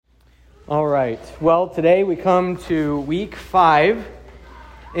All right. Well, today we come to week 5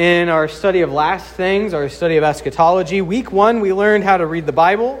 in our study of last things, our study of eschatology. Week 1, we learned how to read the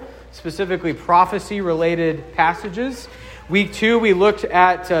Bible, specifically prophecy-related passages. Week 2, we looked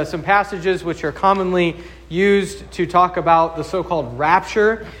at some passages which are commonly used to talk about the so-called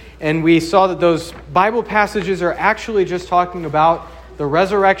rapture, and we saw that those Bible passages are actually just talking about the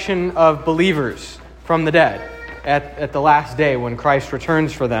resurrection of believers from the dead at the last day when Christ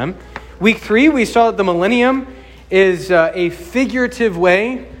returns for them. Week 3, we saw that the millennium is a figurative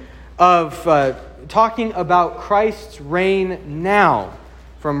way of talking about Christ's reign now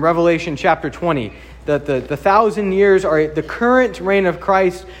from Revelation chapter 20. That the 1,000 years are the current reign of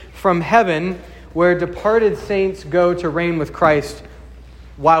Christ from heaven, where departed saints go to reign with Christ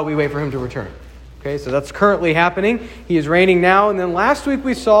while we wait for him to return. Okay, so that's currently happening. He is reigning now. And then last week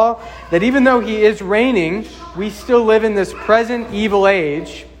we saw that even though he is reigning, we still live in this present evil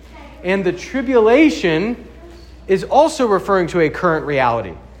age. And the tribulation is also referring to a current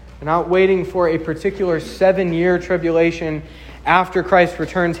reality. We're not waiting for a particular 7-year tribulation after Christ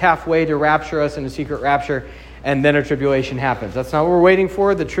returns halfway to rapture us in a secret rapture, and then a tribulation happens. That's not what we're waiting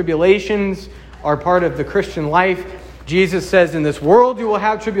for. The tribulations are part of the Christian life. Jesus says, in this world you will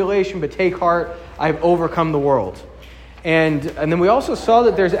have tribulation, but take heart, I've overcome the world. And then we also saw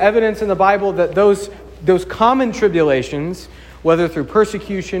that there's evidence in the Bible that those common tribulations, whether through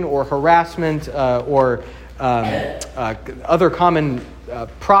persecution or harassment or other common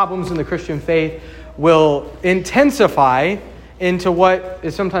problems in the Christian faith, will intensify into what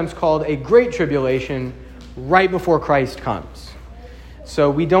is sometimes called a great tribulation right before Christ comes.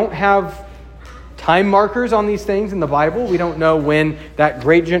 So we don't have time markers on these things in the Bible. We don't know when that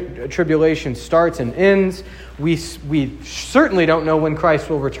great tribulation starts and ends. We certainly don't know when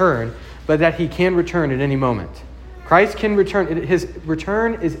Christ will return, but that he can return at any moment. Christ can return. His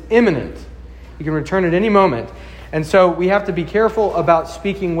return is imminent. He can return at any moment. And so we have to be careful about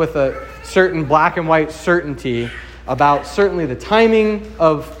speaking with a certain black and white certainty about certainly the timing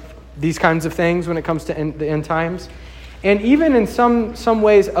of these kinds of things when it comes to the end times. And even in some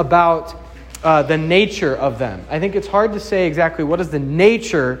ways about the nature of them. I think it's hard to say exactly what is the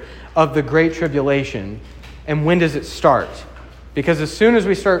nature of the Great Tribulation and when does it start. Because as soon as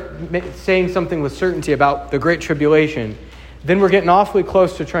we start saying something with certainty about the Great Tribulation, then we're getting awfully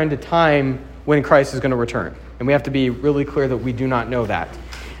close to trying to time when Christ is going to return. And we have to be really clear that we do not know that.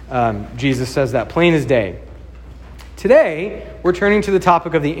 Jesus says that plain as day. Today, we're turning to the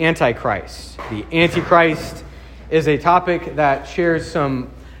topic of the Antichrist. The Antichrist is a topic that shares some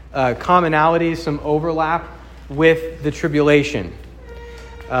commonalities, some overlap with the tribulation.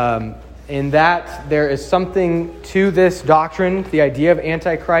 In that there is something to this doctrine, the idea of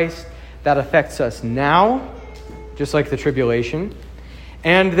Antichrist, that affects us now, just like the tribulation.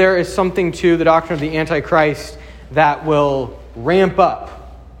 And there is something to the doctrine of the Antichrist that will ramp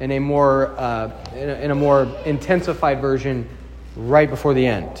up in a more intensified version right before the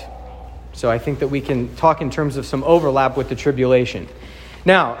end. So I think that we can talk in terms of some overlap with the tribulation.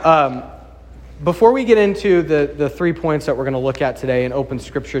 Now, before we get into the 3 points that we're going to look at today and open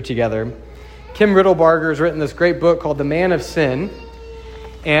Scripture together, Kim Riddlebarger has written this great book called The Man of Sin,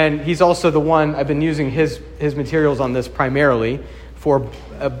 and he's also the one, I've been using his materials on this primarily, for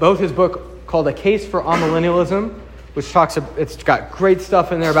both his book called A Case for Amillennialism, which it's got great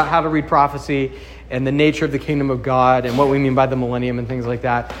stuff in there about how to read prophecy and the nature of the kingdom of God and what we mean by the millennium and things like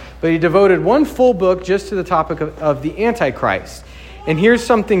that. But he devoted one full book just to the topic of the Antichrist. And here's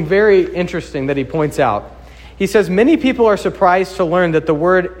something very interesting that he points out. He says, many people are surprised to learn that the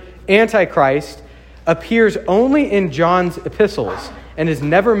word Antichrist appears only in John's epistles and is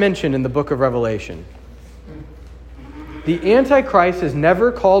never mentioned in the book of Revelation. The Antichrist is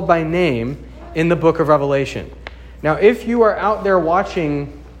never called by name in the book of Revelation. Now, if you are out there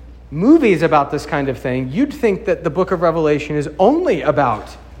watching movies about this kind of thing, you'd think that the book of Revelation is only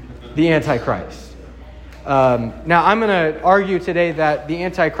about the Antichrist. Now, I'm going to argue today that the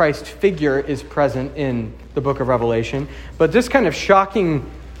Antichrist figure is present in the book of Revelation, but this kind of shocking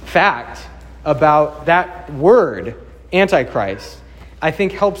fact about that word, Antichrist, I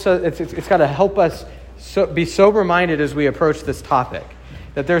think helps us. It's got to help us be sober-minded as we approach this topic.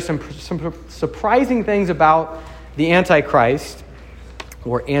 That there's some surprising things about the Antichrist,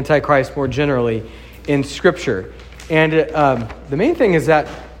 or Antichrist more generally, in Scripture. And the main thing is that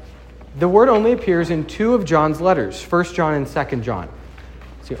the word only appears in 2 of John's letters, 1 John and 2 John.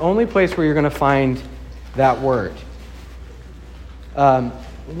 It's the only place where you're going to find that word.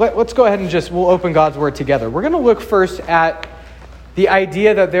 Let's go ahead and we'll open God's Word together. We're going to look first at the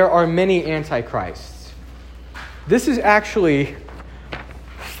idea that there are many antichrists. This is actually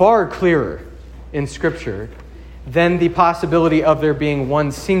far clearer in Scripture than the possibility of there being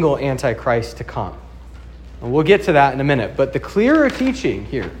one single Antichrist to come. And we'll get to that in a minute. But the clearer teaching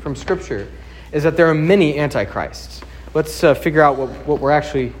here from Scripture is that there are many Antichrists. Let's figure out what we're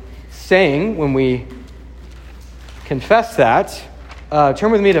actually saying when we confess that.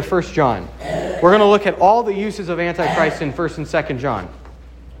 Turn with me to 1 John. We're going to look at all the uses of Antichrist in 1 and 2 John.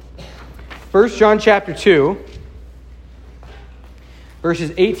 1 John chapter 2,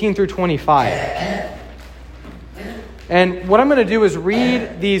 verses 18 through 25. And what I'm going to do is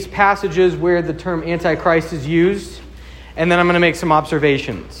read these passages where the term Antichrist is used, and then I'm going to make some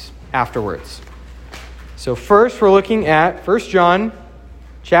observations afterwards. So first we're looking at 1 John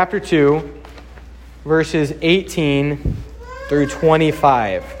chapter 2, verses 18 through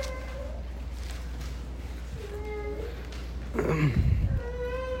 25.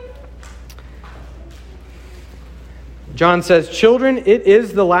 John says, "Children, it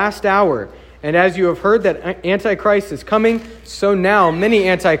is the last hour. And as you have heard that Antichrist is coming, so now many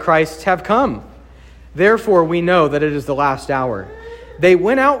Antichrists have come. Therefore we know that it is the last hour. They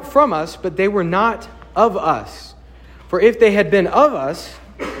went out from us, but they were not of us. For if they had been of us,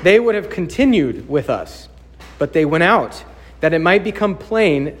 they would have continued with us. But they went out, that it might become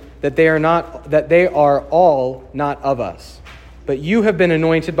plain that they are all not of us. But you have been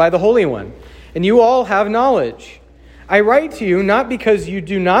anointed by the Holy One, and you all have knowledge. I write to you not because you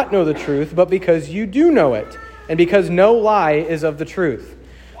do not know the truth, but because you do know it, and because no lie is of the truth.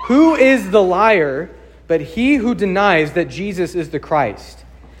 Who is the liar but he who denies that Jesus is the Christ?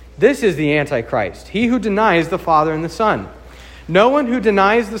 This is the Antichrist, he who denies the Father and the Son. No one who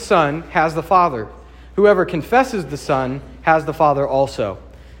denies the Son has the Father. Whoever confesses the Son has the Father also.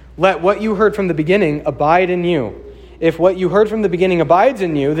 Let what you heard from the beginning abide in you. If what you heard from the beginning abides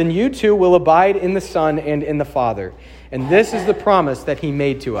in you, then you too will abide in the Son and in the Father. And this is the promise that he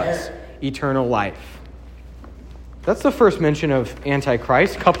made to us, eternal life." That's the first mention of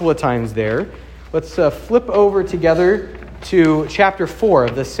Antichrist, a couple of times there. Let's flip over together to chapter 4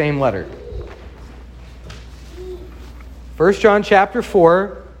 of this same letter. 1 John chapter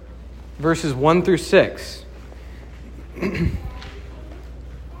 4, verses 1 through 6.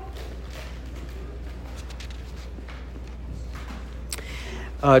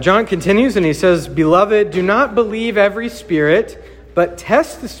 John continues and he says, "Beloved, do not believe every spirit, but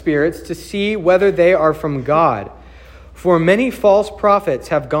test the spirits to see whether they are from God. For many false prophets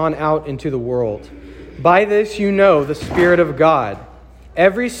have gone out into the world. By this you know the Spirit of God.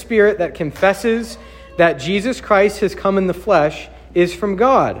 Every spirit that confesses that Jesus Christ has come in the flesh is from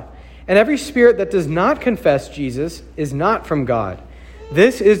God. And every spirit that does not confess Jesus is not from God.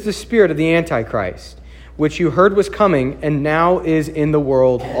 This is the spirit of the Antichrist, which you heard was coming and now is in the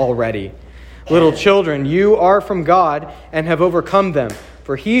world already. Little children, you are from God and have overcome them.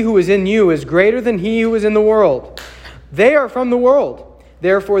 For he who is in you is greater than he who is in the world. They are from the world.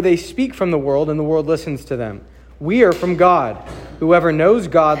 Therefore they speak from the world and the world listens to them. We are from God. Whoever knows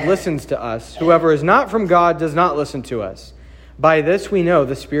God listens to us. Whoever is not from God does not listen to us. By this we know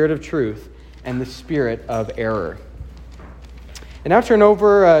the spirit of truth and the spirit of error." And now turn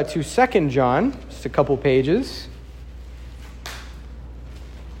over to 2 John, just a couple pages.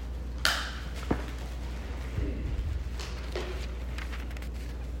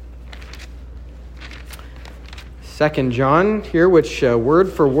 Second John here, which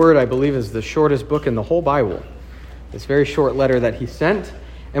word for word I believe is the shortest book in the whole Bible. This very short letter that he sent.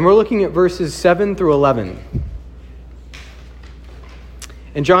 And we're looking at verses 7 through 11.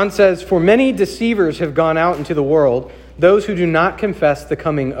 And John says, "For many deceivers have gone out into the world, those who do not confess the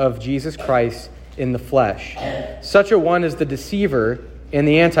coming of Jesus Christ in the flesh. Such a one is the deceiver and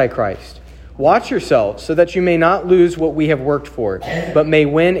the Antichrist. Watch yourselves so that you may not lose what we have worked for, but may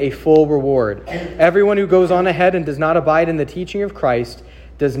win a full reward. Everyone who goes on ahead and does not abide in the teaching of Christ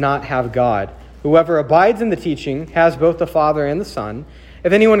does not have God. Whoever abides in the teaching has both the Father and the Son.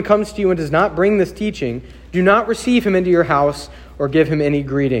 If anyone comes to you and does not bring this teaching, do not receive him into your house or give him any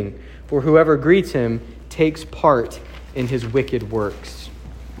greeting. For whoever greets him takes part in his wicked works."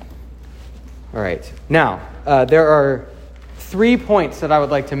 All right. Now, there are 3 points that I would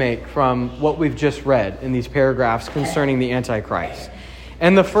like to make from what we've just read in these paragraphs concerning the Antichrist.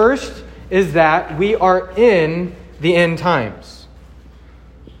 And the first is that we are in the end times.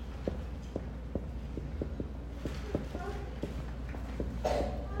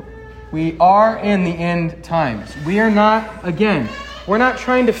 We are in the end times. We are not, again, we're not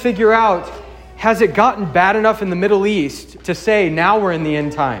trying to figure out, has it gotten bad enough in the Middle East to say now we're in the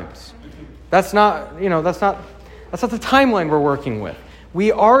end times? That's not the timeline we're working with.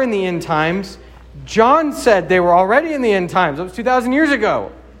 We are in the end times. John said they were already in the end times. That was 2,000 years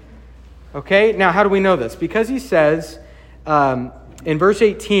ago. Okay, now how do we know this? Because he says in verse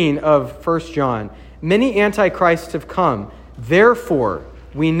 18 of 1 John, many antichrists have come, therefore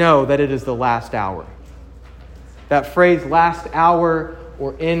we know that it is the last hour. That phrase, last hour,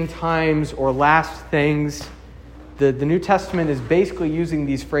 or end times, or last things, the New Testament is basically using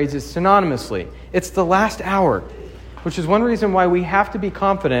these phrases synonymously. It's the last hour, which is one reason why we have to be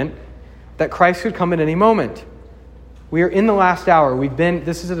confident that Christ could come at any moment. We are in the last hour.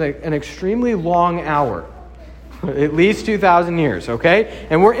 This is an extremely long hour, at least 2,000 years, okay?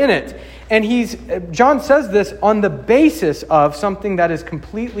 And we're in it. And John says this on the basis of something that is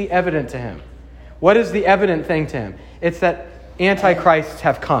completely evident to him. What is the evident thing to him? It's that antichrists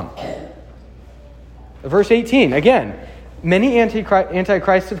have come. Verse 18, again, many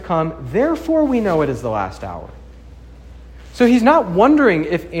antichrists have come, therefore we know it is the last hour. So he's not wondering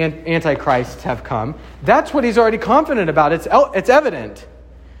if antichrists have come. That's what he's already confident about. It's evident.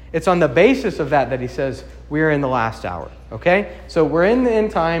 It's on the basis of that he says, we're in the last hour. Okay? So we're in the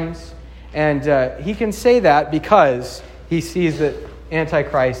end times, and he can say that because he sees that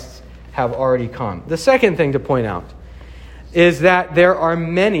antichrists have already come. The second thing to point out is that there are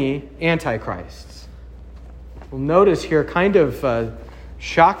many antichrists. We'll notice here, kind of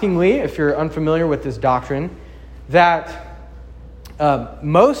shockingly, if you're unfamiliar with this doctrine, that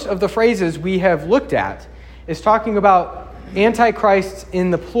most of the phrases we have looked at is talking about antichrists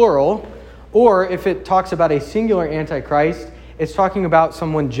in the plural, or if it talks about a singular antichrist, it's talking about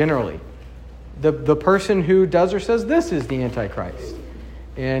someone generally. The person who does or says this is the antichrist.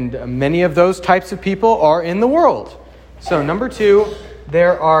 And many of those types of people are in the world. So number 2,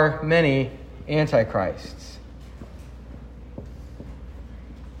 there are many antichrists.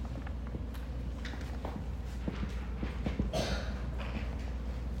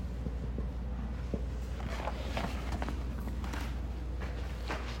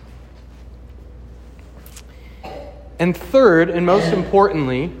 And third, and most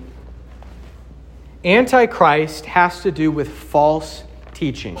importantly, Antichrist has to do with false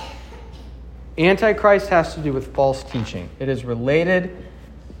teaching. Antichrist has to do with false teaching. It is related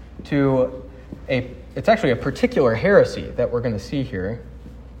to it's actually a particular heresy that we're going to see here.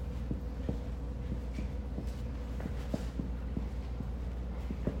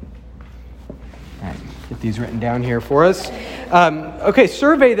 All right, get these written down here for us. Okay,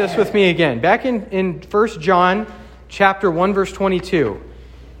 survey this with me again. Back in 1 John chapter 1, verse 22.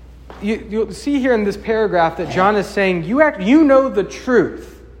 You'll see here in this paragraph that John is saying, you know the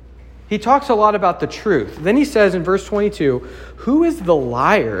truth. He talks a lot about the truth. Then he says in verse 22, who is the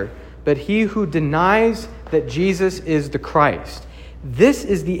liar but he who denies that Jesus is the Christ? This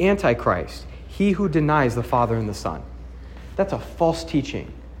is the Antichrist, he who denies the Father and the Son. That's a false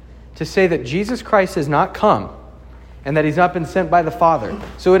teaching. To say that Jesus Christ has not come and that he's not been sent by the Father.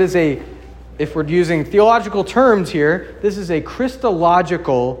 So it is if we're using theological terms here, this is a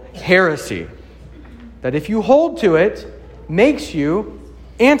Christological heresy. That if you hold to it, makes you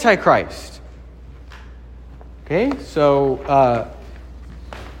Antichrist. Okay, so,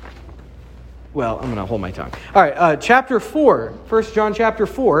 I'm going to hold my tongue. All right, chapter 4, 1 John chapter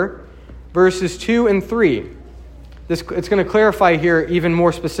 4, verses 2 and 3. It's going to clarify here even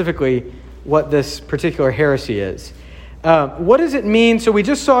more specifically what this particular heresy is. What does it mean? So we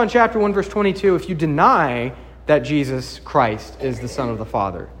just saw in chapter 1, verse 22, if you deny that Jesus Christ is the Son of the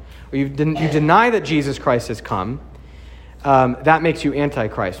Father, or you deny that Jesus Christ has come, that makes you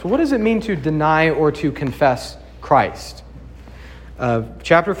Antichrist. Well, what does it mean to deny or to confess Christ?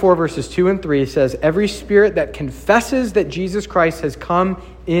 Chapter 4, verses 2 and 3 says, every spirit that confesses that Jesus Christ has come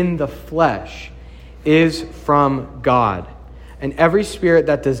in the flesh is from God. And every spirit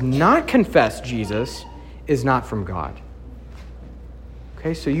that does not confess Jesus is not from God.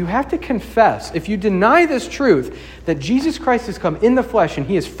 Okay, so you have to confess. If you deny this truth, that Jesus Christ has come in the flesh and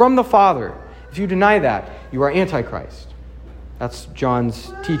he is from the Father, if you deny that, you are Antichrist. That's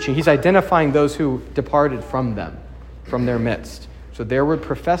John's teaching. He's identifying those who departed from them, from their midst. So there were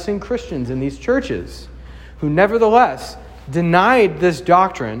professing Christians in these churches who nevertheless denied this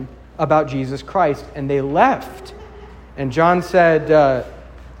doctrine about Jesus Christ, and they left. And John said,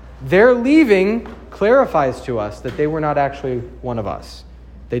 their leaving clarifies to us that they were not actually one of us.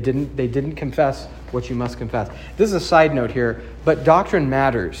 They didn't confess what you must confess. This is a side note here, but doctrine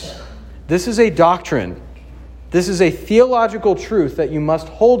matters. This is a doctrine. This is a theological truth that you must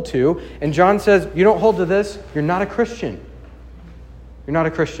hold to. And John says, you don't hold to this, you're not a Christian. You're not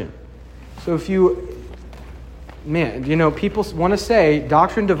a Christian. So if people want to say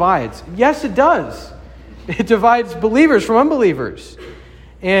doctrine divides. Yes, it does. It divides believers from unbelievers.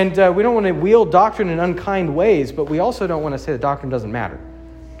 And we don't want to wield doctrine in unkind ways, but we also don't want to say that doctrine doesn't matter.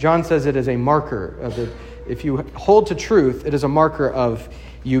 John says it is a marker of the, if you hold to truth, it is a marker of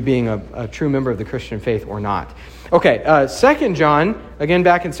you being a true member of the Christian faith or not. Okay, 2 John, again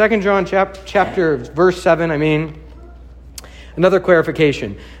back in 2 John chapter verse 7, another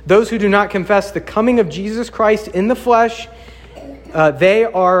clarification. Those who do not confess the coming of Jesus Christ in the flesh, they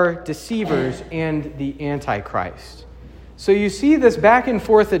are deceivers and the Antichrist. So you see this back and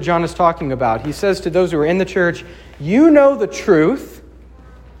forth that John is talking about. He says to those who are in the church, you know the truth,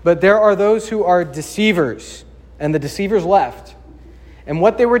 but there are those who are deceivers, and the deceivers left. And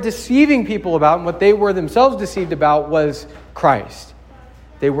what they were deceiving people about, and what they were themselves deceived about, was Christ.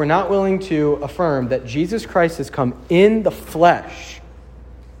 They were not willing to affirm that Jesus Christ has come in the flesh,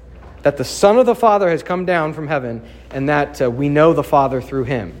 that the Son of the Father has come down from heaven, and that we know the Father through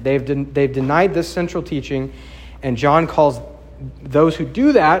him. They've denied this central teaching, and John calls those who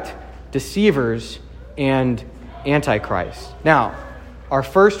do that deceivers and Antichrist. Now, our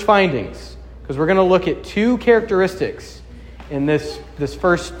first findings, because we're going to look at two characteristics in this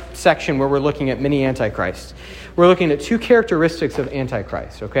first section where we're looking at many antichrists. We're looking at two characteristics of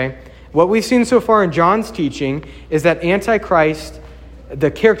Antichrist, okay? What we've seen so far in John's teaching is that Antichrist,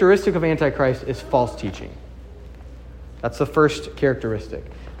 the characteristic of Antichrist is false teaching. That's the first characteristic.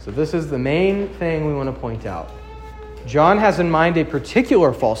 So this is the main thing we want to point out. John has in mind a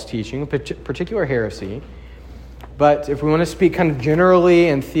particular false teaching, a particular heresy, but if we want to speak kind of generally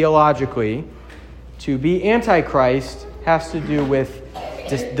and theologically, to be Antichrist has to do with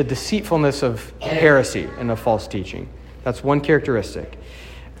the deceitfulness of heresy and of false teaching. That's one characteristic.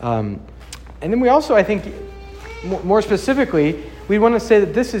 And then we also, I think, more specifically, we want to say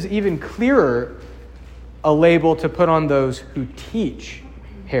that this is even clearer a label to put on those who teach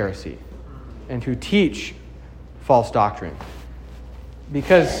heresy and who teach false doctrine.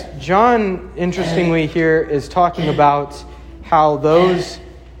 Because John, interestingly here, is talking about how those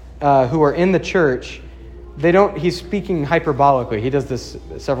who are in the church, he's speaking hyperbolically. He does this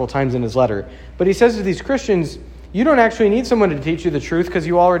several times in his letter. But he says to these Christians, you don't actually need someone to teach you the truth because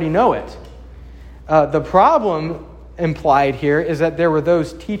you already know it. The problem implied here is that there were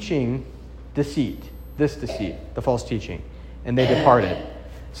those teaching deceit, the false teaching, and they departed.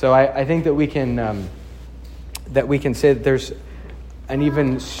 So I think that we can say that there's an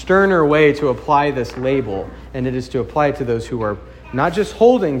even sterner way to apply this label, and it is to apply it to those who are not just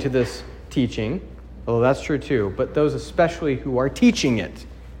holding to this teaching, although that's true too, but those especially who are teaching it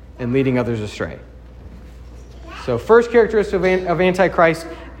and leading others astray. So first characteristic of Antichrist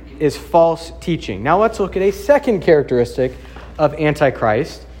is false teaching. Now let's look at a second characteristic of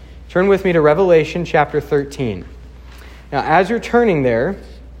Antichrist. Turn with me to Revelation chapter 13. Now as you're turning there,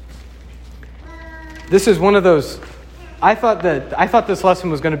 this is one of those, I thought this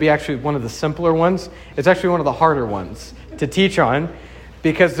lesson was going to be actually one of the simpler ones. It's actually one of the harder ones to teach on,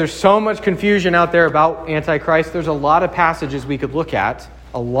 because there's so much confusion out there about Antichrist. There's a lot of passages we could look at,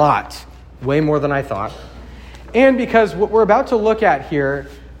 a lot, way more than I thought. And because what we're about to look at here,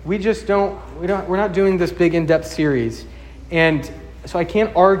 we're not doing this big in-depth series. And so I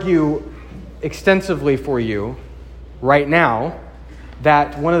can't argue extensively for you right now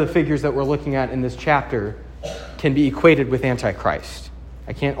that one of the figures that we're looking at in this chapter can be equated with Antichrist.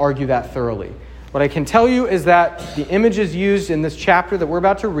 I can't argue that thoroughly. What I can tell you is that the images used in this chapter that we're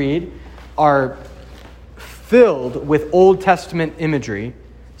about to read are filled with Old Testament imagery,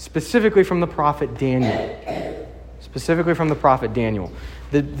 specifically from the prophet Daniel.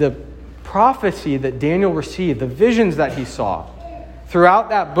 The prophecy that Daniel received, the visions that he saw throughout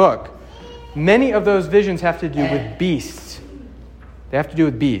that book, many of those visions have to do with beasts. They have to do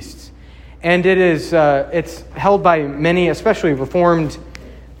with beasts. And it's held by many, especially Reformed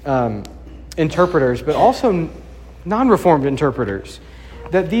interpreters, but also non-Reformed interpreters,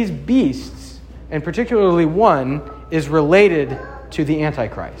 that these beasts, and particularly one, is related to the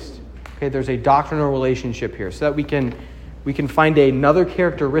Antichrist. Okay, there's a doctrinal relationship here, so that we can find another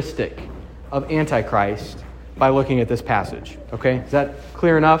characteristic of Antichrist by looking at this passage. Okay, is that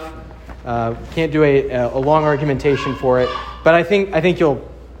clear enough? Can't do a long argumentation for it, but I think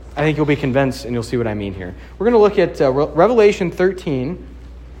you'll be convinced, and you'll see what I mean here. We're going to look at Revelation 13.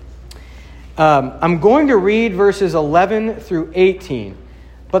 I'm going to read verses 11 through 18,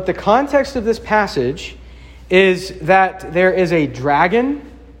 but the context of this passage is that there is a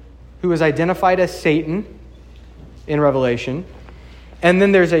dragon who is identified as Satan in Revelation, and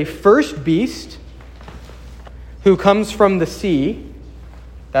then there's a first beast who comes from the sea.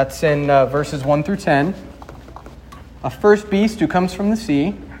 That's in verses 1 through 10. A first beast who comes from the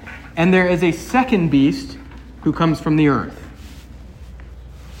sea, and there is a second beast who comes from the earth.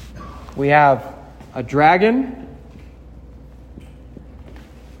 We have a dragon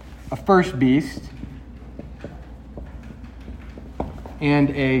a first beast and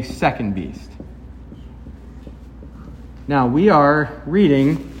a second beast. Now, we are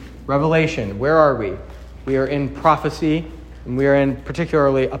reading Revelation. Where are we? We are in prophecy, and we are in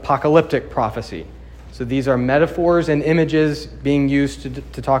particularly apocalyptic prophecy. So these are metaphors and images being used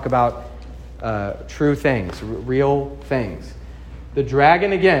to talk about true things, real things. The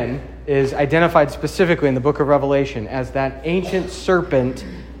dragon, again, is identified specifically in the book of Revelation as that ancient serpent,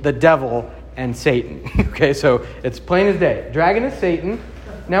 the devil, and Satan. Okay, so it's plain as day. Dragon is Satan.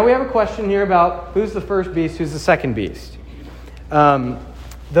 Now we have a question here about who's the first beast, who's the second beast.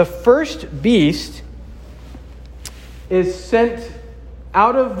 The first beast is sent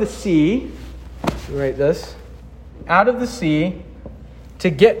out of the sea, write this, out of the sea to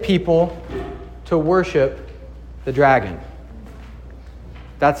get people to worship the dragon.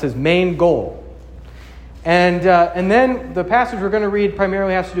 That's his main goal. And then the passage we're going to read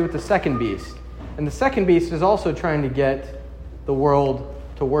primarily has to do with the second beast. And the second beast is also trying to get the world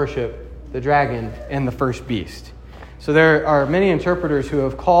to worship the dragon and the first beast. So there are many interpreters who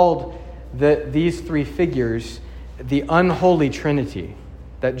have called these three figures the unholy trinity.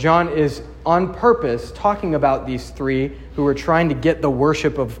 That John is on purpose talking about these three who are trying to get the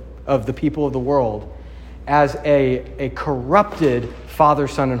worship of the people of the world as a corrupted Father,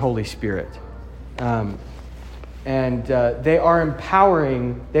 Son, and Holy Spirit. They are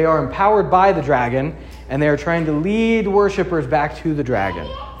empowered by the dragon, and they are trying to lead worshipers back to the dragon.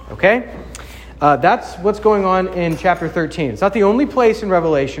 Okay? That's what's going on in chapter 13. It's not the only place in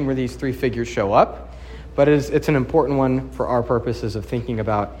Revelation where these three figures show up, but it's an important one for our purposes of thinking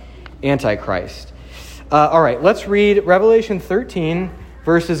about Antichrist. All right, let's read Revelation 13,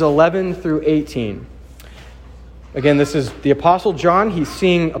 verses 11 through 18. Again, this is the Apostle John. He's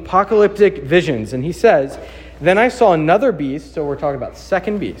seeing apocalyptic visions, and he says, "Then I saw another beast," so we're talking about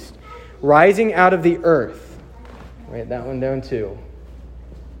second beast, "rising out of the earth." Write that one down too.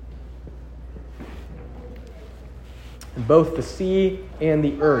 Both the sea and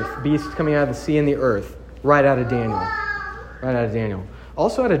the earth, beasts coming out of the sea and the earth, right out of Daniel. Right out of Daniel.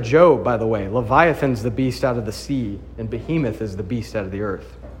 Also out of Job, by the way. Leviathan's the beast out of the sea, and Behemoth is the beast out of the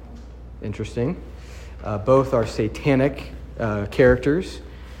earth. Interesting. Both are satanic characters.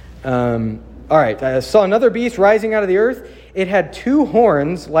 All right, I saw another beast rising out of the earth. It had two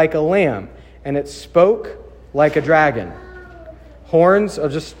horns like a lamb, and it spoke like a dragon. Horns, I'll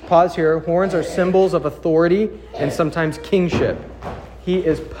just pause here. Horns are symbols of authority and sometimes kingship. He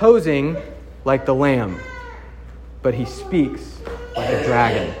is posing like the lamb, but he speaks like a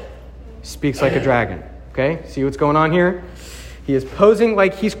dragon. Speaks like a dragon. Okay, see what's going on here? He is posing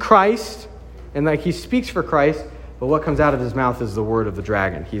like he's Christ and like he speaks for Christ, but what comes out of his mouth is the word of the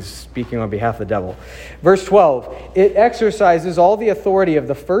dragon. He's speaking on behalf of the devil. Verse 12, it exercises all the authority of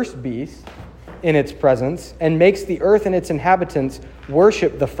the first beast in its presence and makes the earth and its inhabitants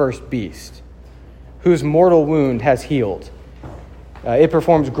worship the first beast, whose mortal wound has healed. It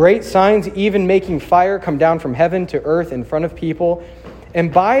performs great signs, even making fire come down from heaven to earth in front of people.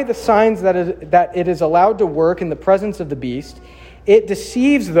 And by the signs that it is allowed to work in the presence of the beast, it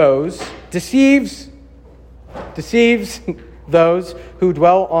deceives those who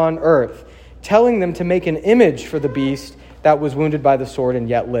dwell on earth, telling them to make an image for the beast that was wounded by the sword and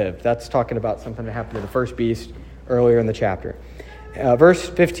yet lived. That's talking about something that happened to the first beast earlier in the chapter. Verse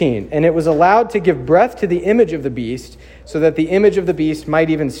 15, and it was allowed to give breath to the image of the beast, so that the image of the beast might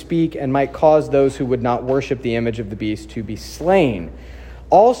even speak and might cause those who would not worship the image of the beast to be slain.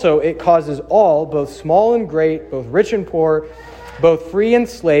 Also, it causes all, both small and great, both rich and poor, both free and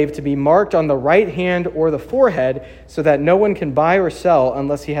slave, to be marked on the right hand or the forehead, so that no one can buy or sell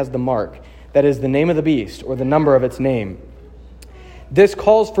unless he has the mark, that is, the name of the beast or the number of its name. This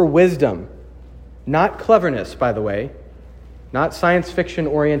calls for wisdom, not cleverness, by the way, not science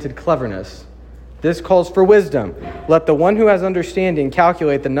fiction-oriented cleverness. This calls for wisdom. Let the one who has understanding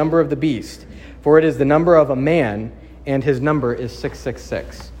calculate the number of the beast, for it is the number of a man, and his number is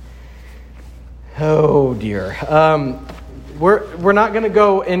 666. Oh, dear. We're not going to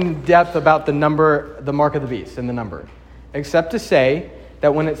go in depth about the number, the mark of the beast and the number, except to say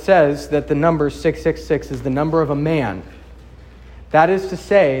that when it says that the number 666 is the number of a man, that is to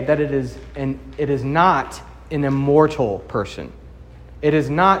say that it is not an immortal person. It is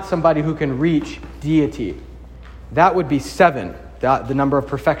not somebody who can reach deity. That would be 7, the number of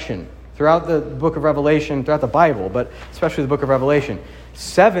perfection. Throughout the book of Revelation, throughout the Bible, but especially the book of Revelation,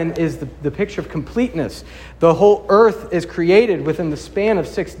 7 is the picture of completeness. The whole earth is created within the span of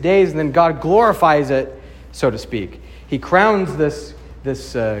 6 days, and then God glorifies it, so to speak. He crowns this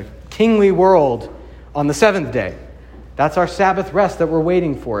kingly world on the 7th day. That's our Sabbath rest that we're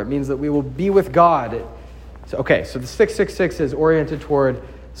waiting for. It means that we will be with God. So the 666 is oriented toward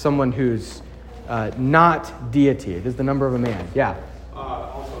someone who's not deity. It is the number of a man. Yeah.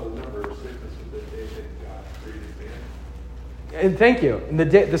 Also, the number of 6 is the day that God created man. And thank you. And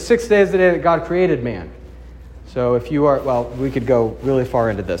the sixth day is the day that God created man. So if you are, we could go really far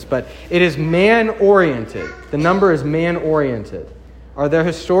into this, but it is man-oriented. The number is man-oriented. Are there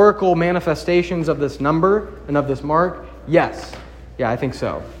historical manifestations of this number and of this mark? Yes. Yeah, I think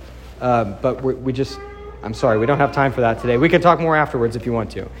so. But I'm sorry, we don't have time for that today. We can talk more afterwards if you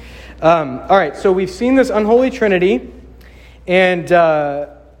want to. All right, so we've seen this unholy trinity, and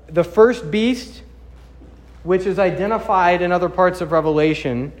the first beast, which is identified in other parts of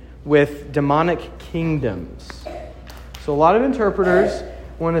Revelation with demonic kingdoms. So a lot of interpreters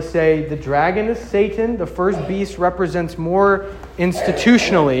want to say the dragon is Satan. The first beast represents more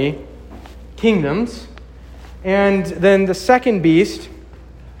institutionally kingdoms. And then the second beast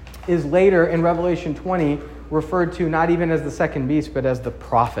is later in Revelation 20 referred to not even as the second beast, but as the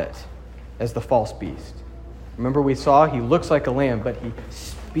prophet, as the false beast. Remember we saw he looks like a lamb, but he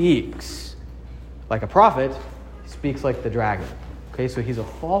speaks like a prophet. He speaks like the dragon. Okay, so he's a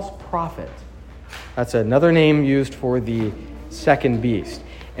false prophet. That's another name used for the second beast.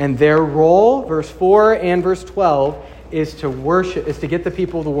 And their role, verse 4 and verse 12, is to get the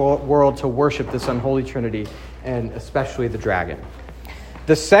people of the world to worship this unholy trinity, and especially the dragon.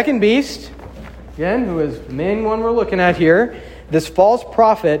 The second beast, again, who is the main one we're looking at here, this false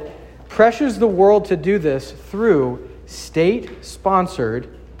prophet pressures the world to do this through state-sponsored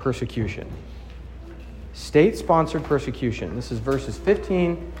persecution. State-sponsored persecution. This is verses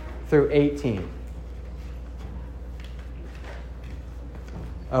 15 through 18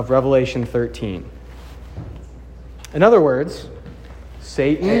 of Revelation 13. In other words,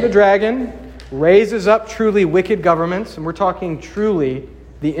 Satan, the dragon, raises up truly wicked governments, and we're talking truly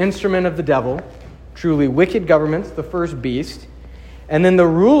the instrument of the devil, truly wicked governments, the first beast, and then the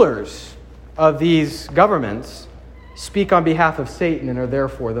rulers of these governments speak on behalf of Satan and are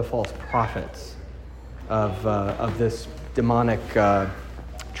therefore the false prophets of this demonic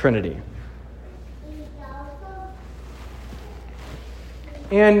trinity.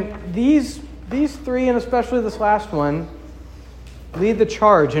 And these three, and especially this last one, lead the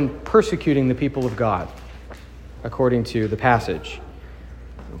charge in persecuting the people of God, according to the passage.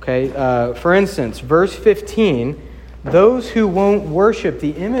 Okay, for instance, verse 15, those who won't worship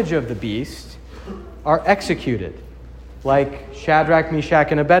the image of the beast are executed, like Shadrach,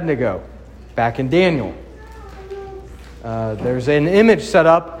 Meshach, and Abednego back in Daniel. There's an image set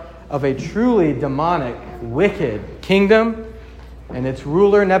up of a truly demonic, wicked kingdom and its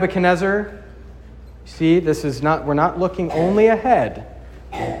ruler Nebuchadnezzar. See, we're not looking only ahead.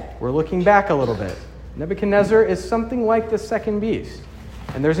 We're looking back a little bit. Nebuchadnezzar is something like the second beast.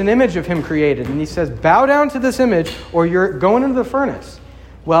 And there's an image of him created. And he says, bow down to this image or you're going into the furnace.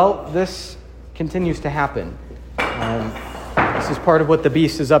 Well, this continues to happen. This is part of what the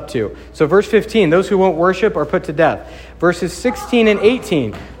beast is up to. So verse 15, those who won't worship are put to death. Verses 16 and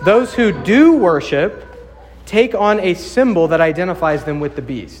 18, those who do worship take on a symbol that identifies them with the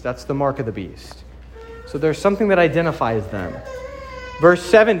beast. That's the mark of the beast. So there's something that identifies them. Verse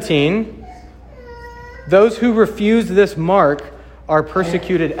 17, those who refuse this mark are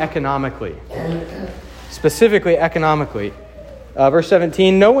persecuted economically. Specifically economically. Verse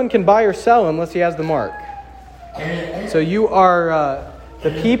 17, no one can buy or sell unless he has the mark. So you are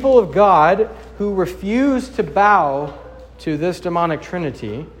the people of God who refuse to bow to this demonic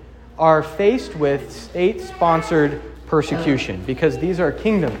trinity are faced with state-sponsored persecution because these are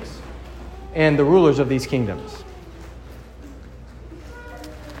kingdoms and the rulers of these kingdoms.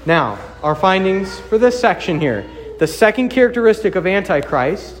 Now, our findings for this section here. The second characteristic of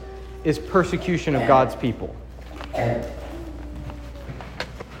Antichrist is persecution of God's people.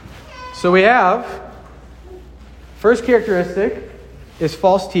 So we have, first characteristic is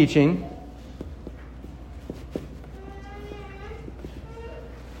false teaching.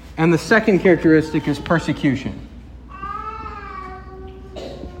 And the second characteristic is persecution.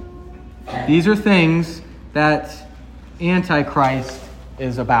 These are things that Antichrist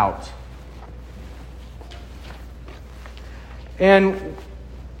is about. And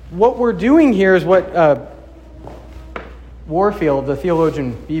what we're doing here is what Warfield, the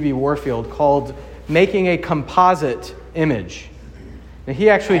theologian B.B. Warfield, called making a composite image. Now, he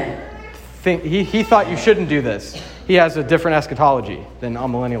actually he thought you shouldn't do this. He has a different eschatology than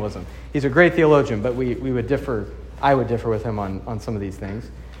amillennialism. He's a great theologian, but we would differ. I would differ with him on some of these things.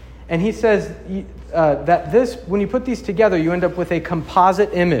 And he says that when you put these together, you end up with a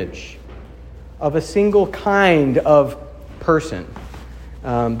composite image of a single kind of person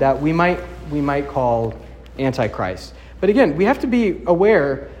that we might call Antichrist. But again, we have to be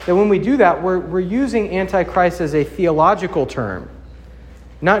aware that when we do that, we're using Antichrist as a theological term,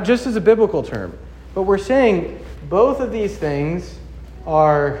 not just as a biblical term. But we're saying both of these things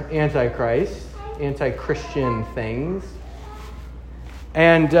are Antichrist, anti-Christian things.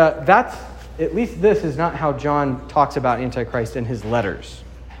 And that's, at least this is not how John talks about Antichrist in his letters.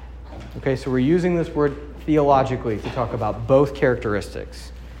 Okay, so we're using this word theologically to talk about both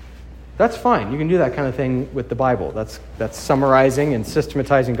characteristics. That's fine. You can do that kind of thing with the Bible. That's summarizing and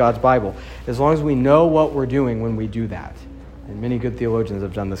systematizing God's Bible, as long as we know what we're doing when we do that. And many good theologians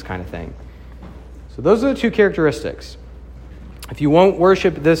have done this kind of thing. So those are the two characteristics. If you won't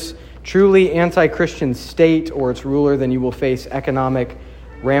worship this truly anti-Christian state or its ruler, then you will face economic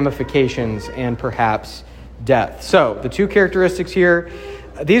ramifications and perhaps death. So the two characteristics here,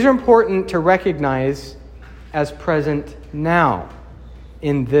 these are important to recognize as present now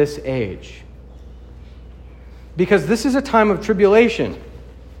in this age. Because this is a time of tribulation,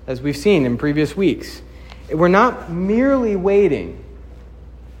 as we've seen in previous weeks. We're not merely waiting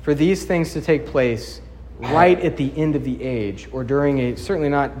for these things to take place right at the end of the age, or certainly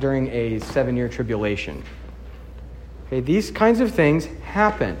not during a 7-year tribulation. Okay, these kinds of things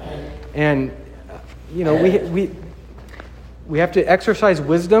happen. And, we have to exercise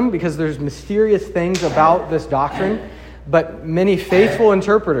wisdom because there's mysterious things about this doctrine. But many faithful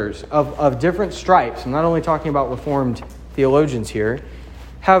interpreters of different stripes, I'm not only talking about Reformed theologians here,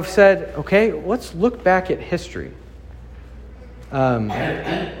 have said, okay, let's look back at history.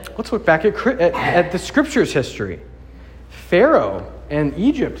 Let's look back at the Scripture's history. Pharaoh and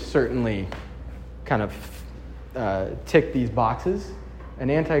Egypt certainly kind of tick these boxes. An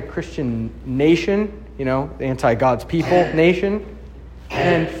anti-Christian nation, the anti-God's people nation.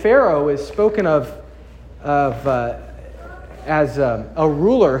 And Pharaoh is spoken of as a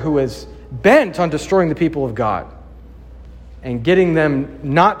ruler who is bent on destroying the people of God and getting them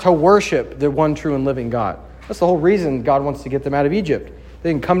not to worship the one true and living God. That's the whole reason God wants to get them out of Egypt.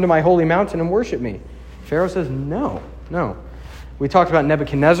 They can come to my holy mountain and worship me. Pharaoh says, no. We talked about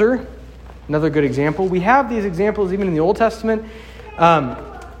Nebuchadnezzar, another good example. We have these examples even in the Old Testament. A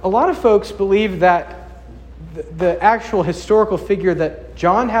lot of folks believe that the actual historical figure that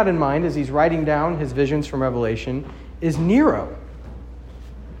John had in mind as he's writing down his visions from Revelation is Nero.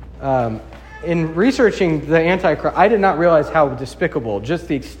 In researching the Antichrist, I did not realize how despicable, just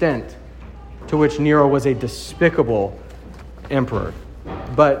the extent to which Nero was a despicable emperor.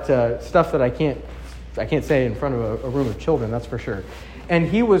 But stuff that I can't say in front of a room of children, that's for sure. And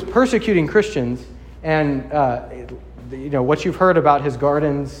he was persecuting Christians, and what you've heard about his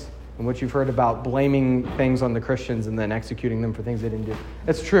gardens and what you've heard about blaming things on the Christians and then executing them for things they didn't do,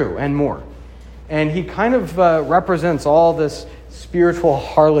 it's true, and more. And he kind of represents all this spiritual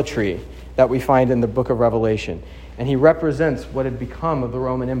harlotry that we find in the book of Revelation. And he represents what had become of the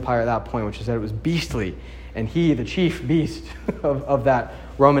Roman Empire at that point, which is that it was beastly. And he, the chief beast of that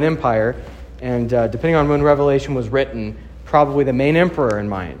Roman Empire, and depending on when Revelation was written, probably the main emperor in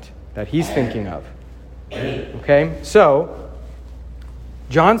mind that he's thinking of. Okay? So,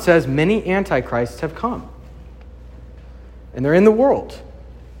 John says many antichrists have come. And they're in the world.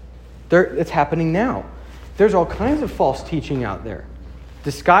 It's happening now. There's all kinds of false teaching out there,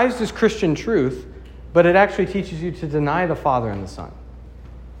 disguised as Christian truth, but it actually teaches you to deny the Father and the Son.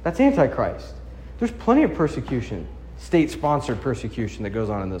 That's Antichrist. There's plenty of persecution, state-sponsored persecution that goes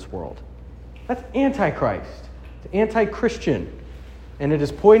on in this world. That's Antichrist. It's anti-Christian. And it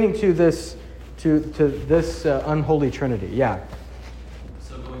is pointing to this unholy trinity. Yeah.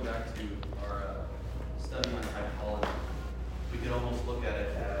 So going back to our study on typology, we could almost look at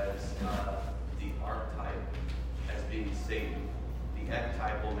it as the archetype as being Satan, the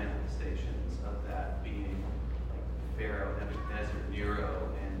archetypal manifestations of that being like Pharaoh, Nebuchadnezzar, Nero,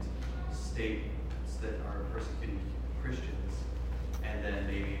 and states that are persecuting Christians, and then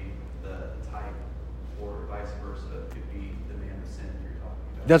maybe the type, or vice versa, could be the man of sin you're talking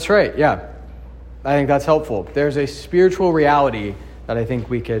about. That's right, yeah. I think that's helpful. There's a spiritual reality that I think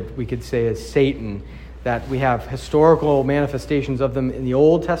we could say is Satan, that we have historical manifestations of them in the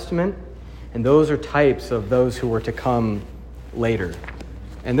Old Testament, and those are types of those who were to come later.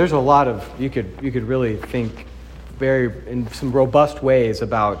 And there's a lot of, you could really think in some robust ways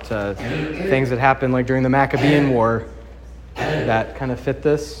about things that happened like during the Maccabean War that kind of fit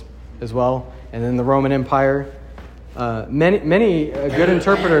this as well, and then the Roman Empire. Many good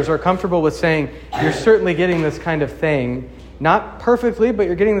interpreters are comfortable with saying you're certainly getting this kind of thing, not perfectly, but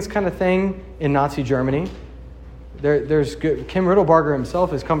you're getting this kind of thing in Nazi Germany. Kim Riddlebarger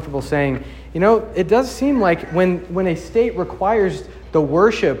himself is comfortable saying, it does seem like when a state requires the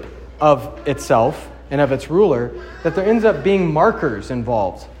worship of itself and of its ruler, that there ends up being markers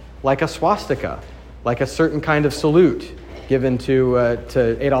involved, like a swastika, like a certain kind of salute given to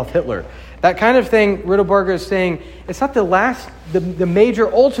Adolf Hitler. That kind of thing, Riddlebarger is saying, it's not the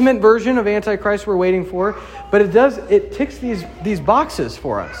major ultimate version of Antichrist we're waiting for, but it ticks these boxes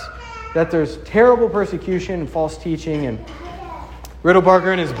for us. That there's terrible persecution and false teaching. And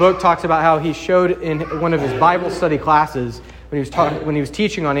Riddlebarger in his book talks about how he showed in one of his Bible study classes, when he was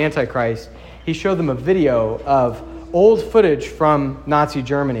teaching on Antichrist, he showed them a video of old footage from Nazi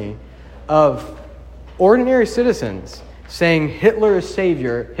Germany of ordinary citizens saying Hitler is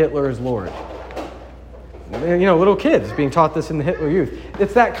Savior, Hitler is Lord. Little kids being taught this in the Hitler Youth.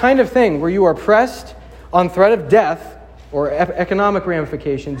 It's that kind of thing where you are pressed on threat of death or economic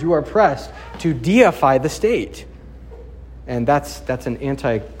ramifications. You are pressed to deify the state. And that's an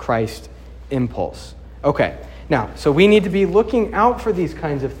Antichrist impulse. Okay, now, so we need to be looking out for these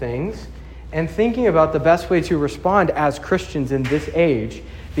kinds of things and thinking about the best way to respond as Christians in this age,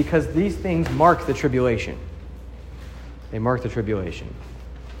 because these things mark the tribulation. They mark the tribulation.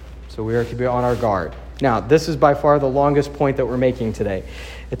 So we are to be on our guard. Now, this is by far the longest point that we're making today.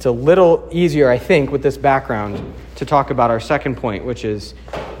 It's a little easier, I think, with this background to talk about our second point, which is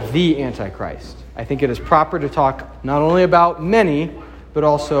the Antichrist. I think it is proper to talk not only about many, but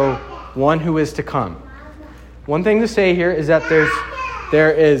also one who is to come. One thing to say here is that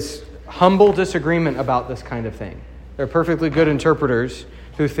there is humble disagreement about this kind of thing. There are perfectly good interpreters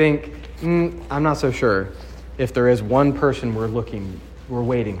who think, I'm not so sure if there is one person we're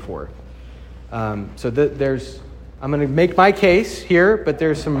waiting for. I'm going to make my case here, but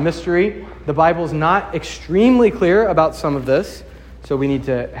there's some mystery. The Bible's not extremely clear about some of this, so we need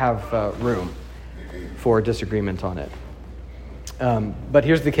to have room for disagreement on it. But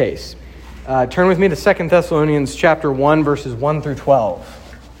here's the case. Turn with me to 2 Thessalonians chapter 1, verses 1 through 12.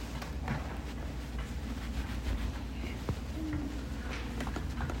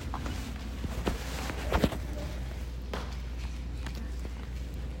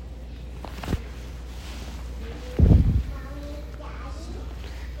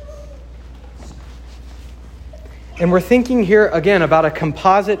 And we're thinking here, again, about a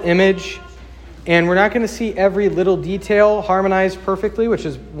composite image, and we're not going to see every little detail harmonized perfectly, which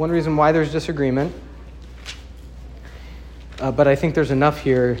is one reason why there's disagreement. But I think there's enough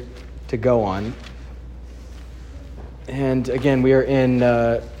here to go on. And again, we are in,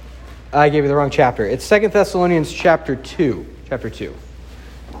 I gave you the wrong chapter. It's 2 Thessalonians chapter 2. Chapter 2.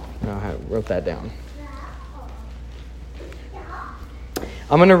 I wrote that down.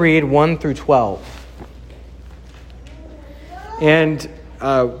 I'm going to read 1 through 12. And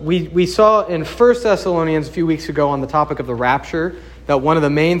we saw in 1 Thessalonians a few weeks ago on the topic of the rapture that one of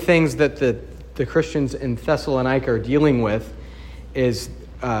the main things that the Christians in Thessalonica are dealing with is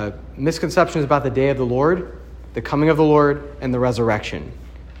misconceptions about the day of the Lord, the coming of the Lord, and the resurrection.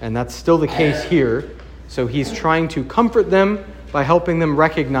 And that's still the case here. So he's trying to comfort them by helping them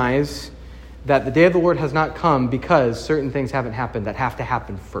recognize that the day of the Lord has not come because certain things haven't happened that have to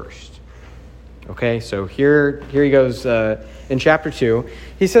happen first. Okay, so here he goes in chapter 2.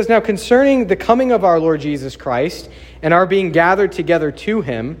 He says, "Now concerning the coming of our Lord Jesus Christ and our being gathered together to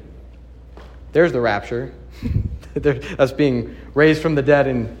him," there's the rapture. Us being raised from the dead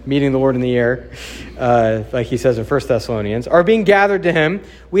and meeting the Lord in the air, like he says in 1 Thessalonians. "Our being gathered to him,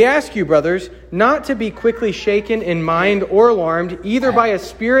 we ask you, brothers, not to be quickly shaken in mind or alarmed, either by a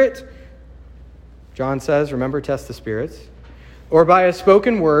spirit," John says, remember, test the spirits, "or by a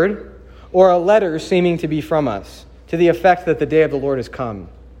spoken word, or a letter seeming to be from us, to the effect that the day of the Lord has come.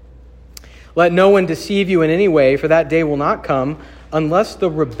 Let no one deceive you in any way, for that day will not come unless the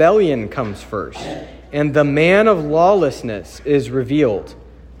rebellion comes first, and the man of lawlessness is revealed,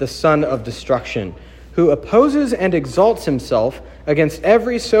 the son of destruction, who opposes and exalts himself against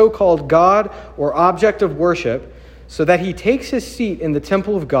every so-called God or object of worship, so that he takes his seat in the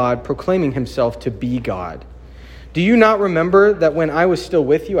temple of God, proclaiming himself to be God. Do you not remember that when I was still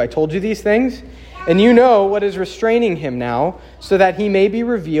with you, I told you these things? And you know what is restraining him now, so that he may be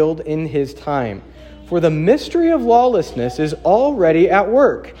revealed in his time. For the mystery of lawlessness is already at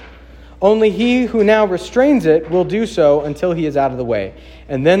work. Only he who now restrains it will do so until he is out of the way.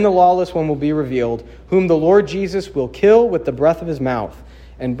 And then the lawless one will be revealed, whom the Lord Jesus will kill with the breath of his mouth,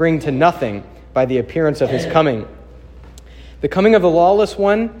 and bring to nothing by the appearance of his coming. The coming of the lawless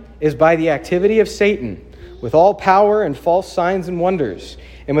one is by the activity of Satan, with all power and false signs and wonders,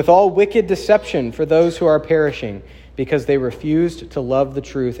 and with all wicked deception for those who are perishing, because they refused to love the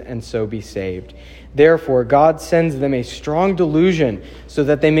truth and so be saved. Therefore, God sends them a strong delusion so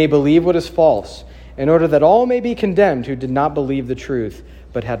that they may believe what is false, in order that all may be condemned who did not believe the truth,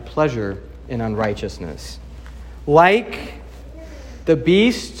 but had pleasure in unrighteousness. Like the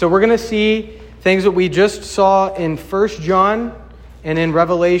beast, so we're going to see things that we just saw in 1 John and in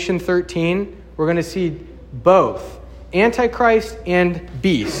Revelation 13. We're going to see both Antichrist and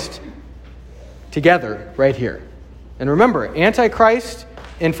beast together right here. And remember, Antichrist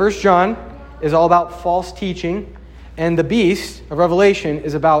in 1 John is all about false teaching, and the beast of Revelation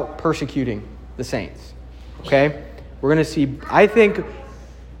is about persecuting the saints. Okay? We're going to see, I think,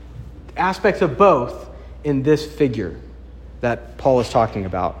 aspects of both in this figure that Paul is talking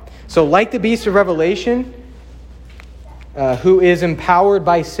about. So like the beast of Revelation, who is empowered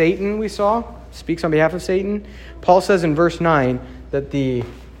by Satan, we saw, speaks on behalf of Satan, Paul says in verse 9 that the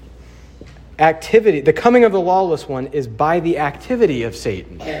coming of the lawless one is by the activity of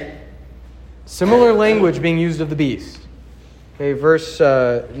Satan. Similar language being used of the beast. Okay, verse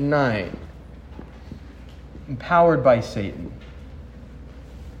 9. Empowered by Satan.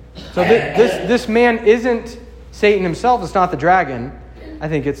 So this man isn't Satan himself. It's not the dragon. I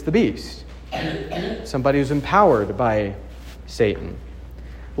think it's the beast. Somebody who's empowered by Satan.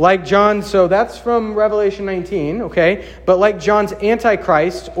 Like John, so that's from Revelation 19, okay? But like John's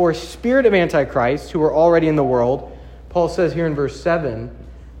Antichrist or spirit of Antichrist who are already in the world, Paul says here in verse 7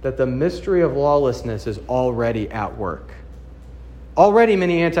 that the mystery of lawlessness is already at work. Already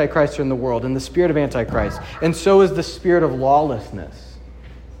many Antichrists are in the world, and the spirit of Antichrist. And so is the spirit of lawlessness.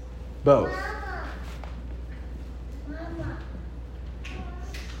 Both.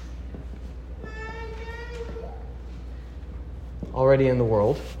 Already in the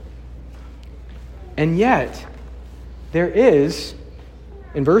world. And yet, there is,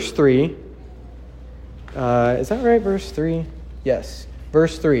 in verse 3, is that right, verse 3? Yes,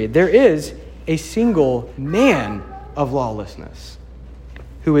 verse 3. There is a single man of lawlessness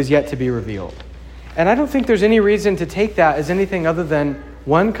who is yet to be revealed. And I don't think there's any reason to take that as anything other than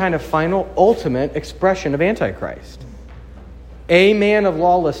one kind of final, ultimate expression of Antichrist. A man of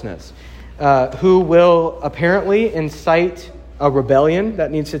lawlessness who will apparently incite a rebellion that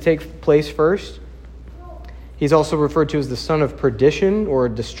needs to take place first. He's also referred to as the son of perdition or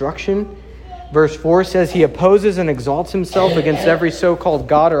destruction. Verse 4 says he opposes and exalts himself against every so-called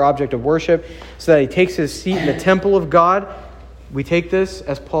God or object of worship so that he takes his seat in the temple of God. We take this,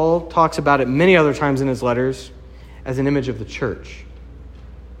 as Paul talks about it many other times in his letters, as an image of the church.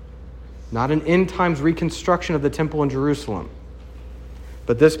 Not an end times reconstruction of the temple in Jerusalem.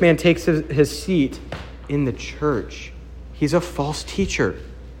 But this man takes his seat in the church. He's a false teacher.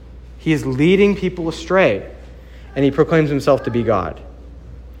 He is leading people astray. And he proclaims himself to be God.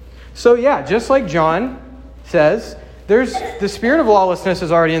 So yeah, just like John says, there's the spirit of lawlessness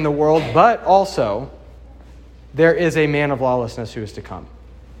is already in the world, but also there is a man of lawlessness who is to come.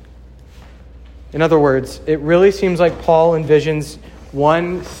 In other words, it really seems like Paul envisions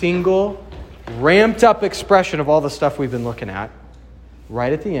one single, ramped up expression of all the stuff we've been looking at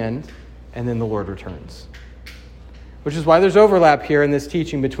right at the end, and then the Lord returns. Which is why there's overlap here in this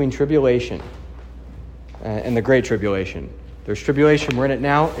teaching between tribulation and the Great Tribulation. There's tribulation, we're in it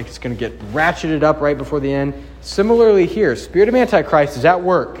now. It's going to get ratcheted up right before the end. Similarly here, spirit of Antichrist is at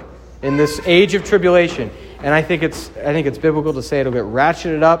work in this age of tribulation. And I think it's biblical to say it'll get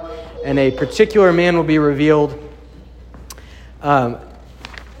ratcheted up and a particular man will be revealed.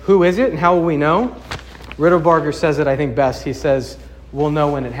 Who is it and how will we know? Riddlebarger says it, I think, best. He says, we'll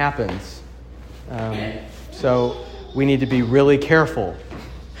know when it happens. So we need to be really careful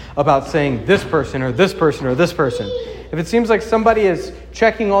about saying this person or this person or this person. If it seems like somebody is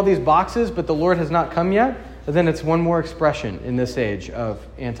checking all these boxes, but the Lord has not come yet, then it's one more expression in this age of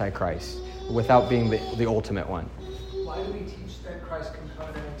Antichrist, without being the ultimate one. Why do we teach that Christ can come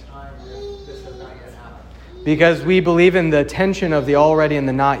at any time if this has not yet happened? Because we believe in the tension of the already and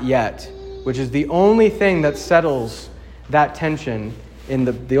the not yet, which is the only thing that settles that tension in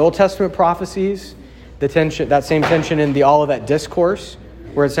the Old Testament prophecies, the tension, that same tension in the Olivet Discourse,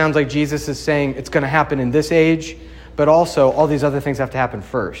 where it sounds like Jesus is saying it's going to happen in this age, but also all these other things have to happen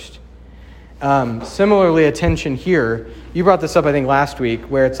first. Similarly, a tension here. You brought this up, I think, last week,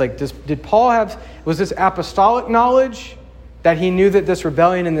 where it's like, did Paul was this apostolic knowledge that he knew that this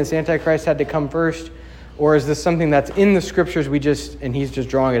rebellion and this Antichrist had to come first? Or is this something that's in the scriptures and he's just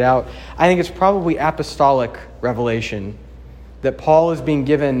drawing it out? I think it's probably apostolic revelation that Paul is being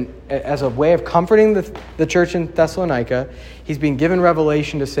given as a way of comforting the church in Thessalonica. He's being given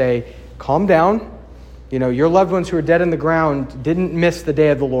revelation to say, calm down. You know, your loved ones who are dead in the ground didn't miss the day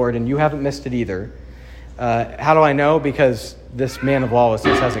of the Lord, and you haven't missed it either. How do I know? Because this man of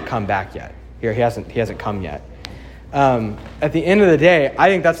lawlessness hasn't come back yet. He hasn't come yet. At the end of the day, I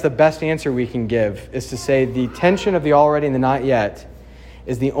think that's the best answer we can give, is to say the tension of the already and the not yet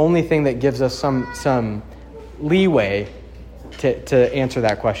is the only thing that gives us some leeway to answer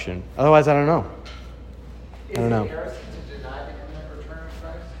that question. Otherwise, I don't know. I don't know. Is it heresy to deny the imminent return of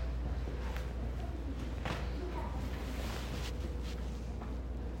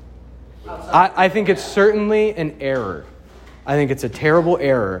Christ? I think it's certainly an error. I think it's a terrible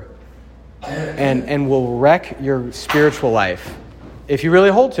error and will wreck your spiritual life if you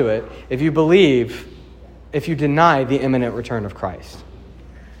really hold to it, if you deny the imminent return of Christ.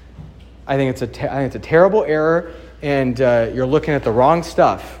 I think it's a terrible error, and you're looking at the wrong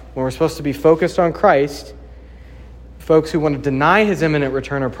stuff. When we're supposed to be focused on Christ, folks who want to deny his imminent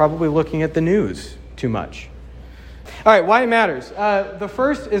return are probably looking at the news too much. All right, why it matters. The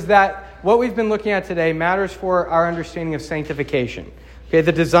first is that what we've been looking at today matters for our understanding of sanctification. Okay,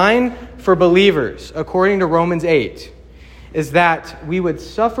 the design for believers, according to Romans 8, is that we would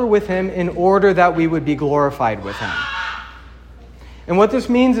suffer with him in order that we would be glorified with him. And what this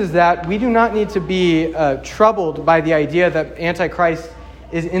means is that we do not need to be troubled by the idea that Antichrist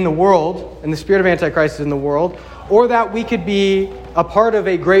is in the world, and the spirit of Antichrist is in the world, or that we could be a part of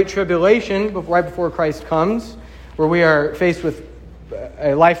a great tribulation right before Christ comes, where we are faced with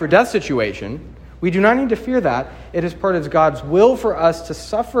a life or death situation. We do not need to fear that. It is part of God's will for us to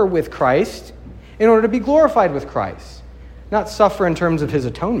suffer with Christ in order to be glorified with Christ. Not suffer in terms of his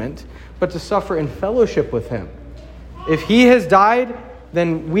atonement, but to suffer in fellowship with him. If he has died,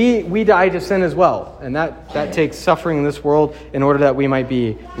 then we die to sin as well. And that takes suffering in this world in order that we might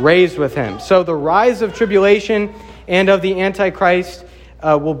be raised with him. So the rise of tribulation and of the Antichrist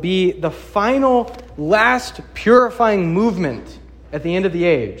will be the final, last purifying movement at the end of the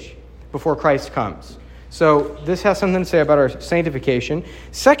age before Christ comes. So this has something to say about our sanctification.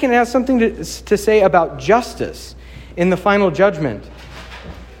 Second, it has something to say about justice in the final judgment.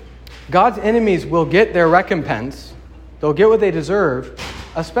 God's enemies will get their recompense. They'll get what they deserve,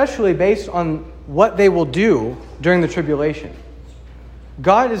 especially based on what they will do during the tribulation.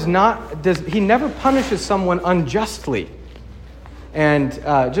 God he never punishes someone unjustly. And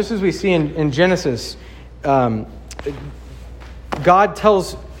just as we see in Genesis, God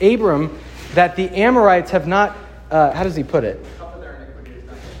tells Abram that the Amorites have not, how does he put it?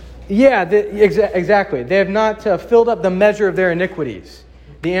 Yeah, exactly. They have not filled up the measure of their iniquities.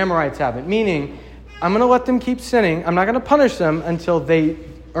 The Amorites haven't. Meaning, I'm going to let them keep sinning. I'm not going to punish them until they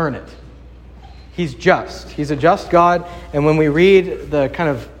earn it. He's just. He's a just God. And when we read the kind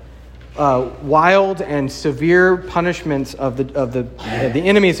of wild and severe punishments of the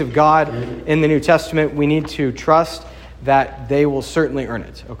enemies of God in the New Testament, we need to trust that they will certainly earn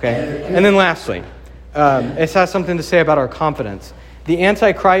it. Okay? And then lastly, it has something to say about our confidence. The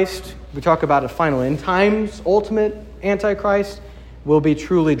Antichrist, we talk about a final end times, ultimate Antichrist, will be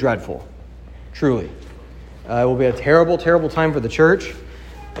truly dreadful. Truly. It will be a terrible, terrible time for the church.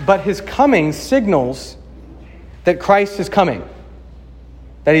 But his coming signals that Christ is coming.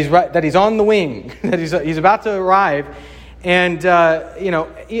 That he's on the wing. That he's about to arrive. And,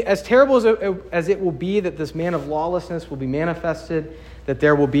 as terrible as it will be that this man of lawlessness will be manifested, that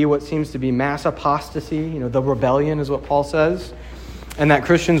there will be what seems to be mass apostasy, the rebellion is what Paul says, and that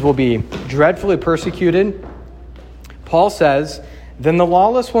Christians will be dreadfully persecuted, Paul says, then the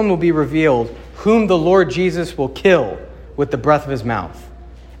lawless one will be revealed, whom the Lord Jesus will kill with the breath of his mouth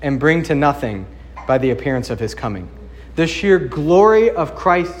and bring to nothing by the appearance of his coming. The sheer glory of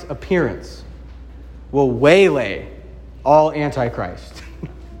Christ's appearance will waylay all Antichrist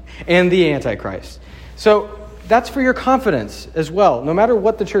and the Antichrist. So that's for your confidence as well. No matter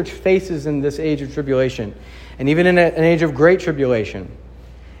what the church faces in this age of tribulation, and even in an age of great tribulation,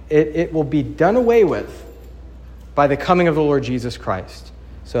 it will be done away with by the coming of the Lord Jesus Christ.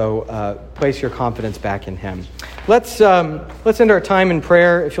 So place your confidence back in him. Let's end our time in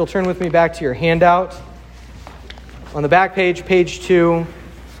prayer. If you'll turn with me back to your handout. On the back page, page 2,